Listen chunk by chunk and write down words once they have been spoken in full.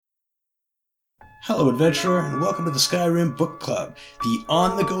Hello, adventurer, and welcome to the Skyrim Book Club, the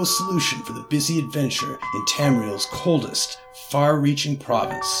on-the-go solution for the busy adventure in Tamriel's coldest, far-reaching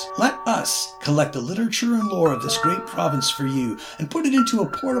province. Let us collect the literature and lore of this great province for you and put it into a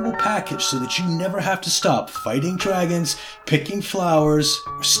portable package so that you never have to stop fighting dragons, picking flowers,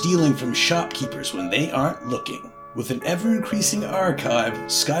 or stealing from shopkeepers when they aren't looking. With an ever-increasing archive,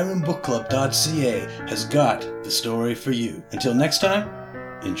 SkyrimBookClub.ca has got the story for you. Until next time,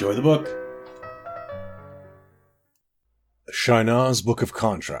 enjoy the book. Shainar's Book of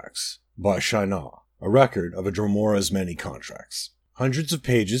Contracts by Shainar, a record of a Dramora's many contracts. Hundreds of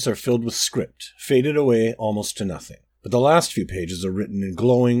pages are filled with script, faded away almost to nothing, but the last few pages are written in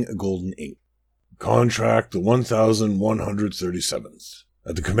glowing golden ink. Contract the 1137th.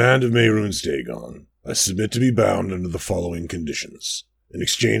 At the command of Mehrunes Dagon, I submit to be bound under the following conditions. In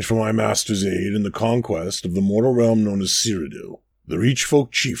exchange for my master's aid in the conquest of the mortal realm known as Cyrodiil, the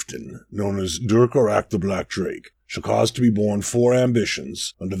Reachfolk chieftain, known as Dur-Korak the Black Drake, shall cause to be born 4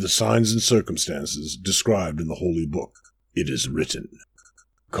 ambitions under the signs and circumstances described in the Holy Book. It is written.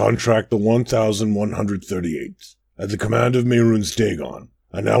 Contract the 1138th. At the command of Mehrunes Dagon,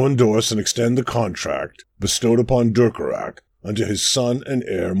 I now endorse and extend the contract bestowed upon Dur-Korak unto his son and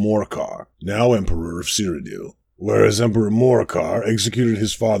heir Morcar, now Emperor of Cyrodiil. Whereas Emperor Morcar executed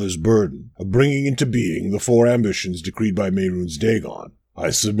his father's burden of bringing into being the 4 ambitions decreed by Mehrunes Dagon,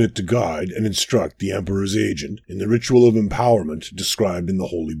 I submit to guide and instruct the Emperor's agent in the ritual of empowerment described in the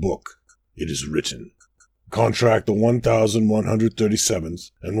Holy Book. It is written. Contract the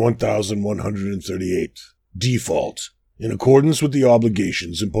 1137th and 1138th. Default. In accordance with the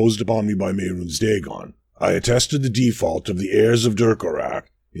obligations imposed upon me by Mehrunes Dagon, I attested the default of the heirs of Dur-Korak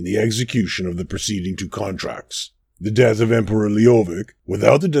in the execution of the preceding 2 contracts. The death of Emperor Leovic,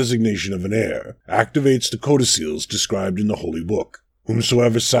 without the designation of an heir, activates the codicils described in the Holy Book.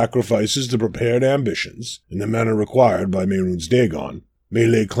 Whomsoever sacrifices the prepared ambitions, in the manner required by Mehrunes Dagon, may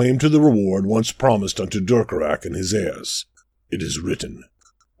lay claim to the reward once promised unto Dur-Korak and his heirs. It is written.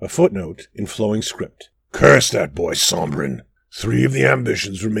 A footnote in flowing script. Curse that boy Sombrin. 3 of the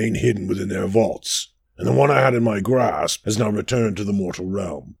ambitions remain hidden within their vaults, and the one I had in my grasp has now returned to the mortal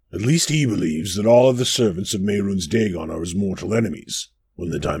realm. At least he believes that all of the servants of Mehrunes Dagon are his mortal enemies.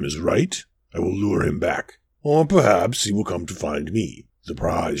 When the time is right, I will lure him back. Or perhaps he will come to find me. The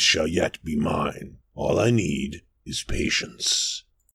prize shall yet be mine. All I need is patience.